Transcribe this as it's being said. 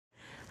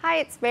Hi,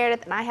 it's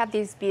Meredith, and I have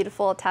these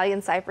beautiful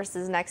Italian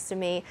cypresses next to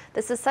me.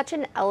 This is such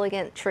an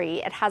elegant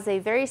tree. It has a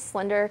very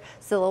slender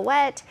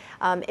silhouette.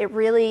 It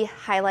really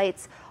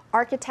highlights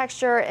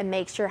architecture and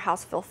makes your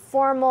house feel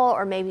formal,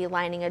 or maybe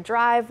lining a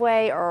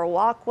driveway or a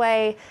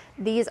walkway.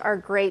 These are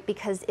great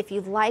because if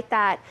you like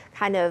that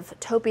kind of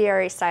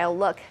topiary style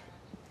look,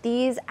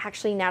 these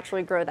actually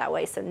naturally grow that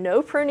way, so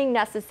no pruning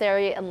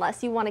necessary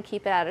unless you want to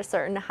keep it at a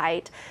certain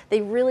height. They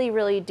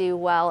really do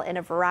well in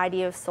a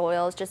variety of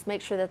soils. Just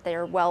make sure that they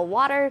are well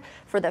watered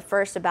for the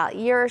first about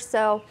year or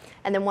so,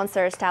 and then once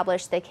they're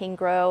established, they can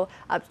grow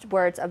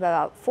upwards of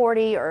about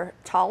 40 or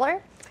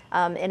taller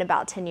in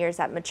about 10 years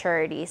at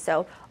maturity.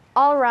 So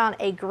all around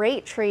a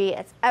great tree.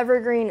 It's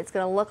evergreen. It's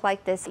going to look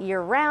like this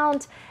year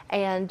round,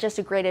 and just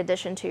a great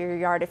addition to your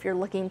yard if you're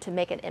looking to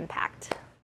make an impact.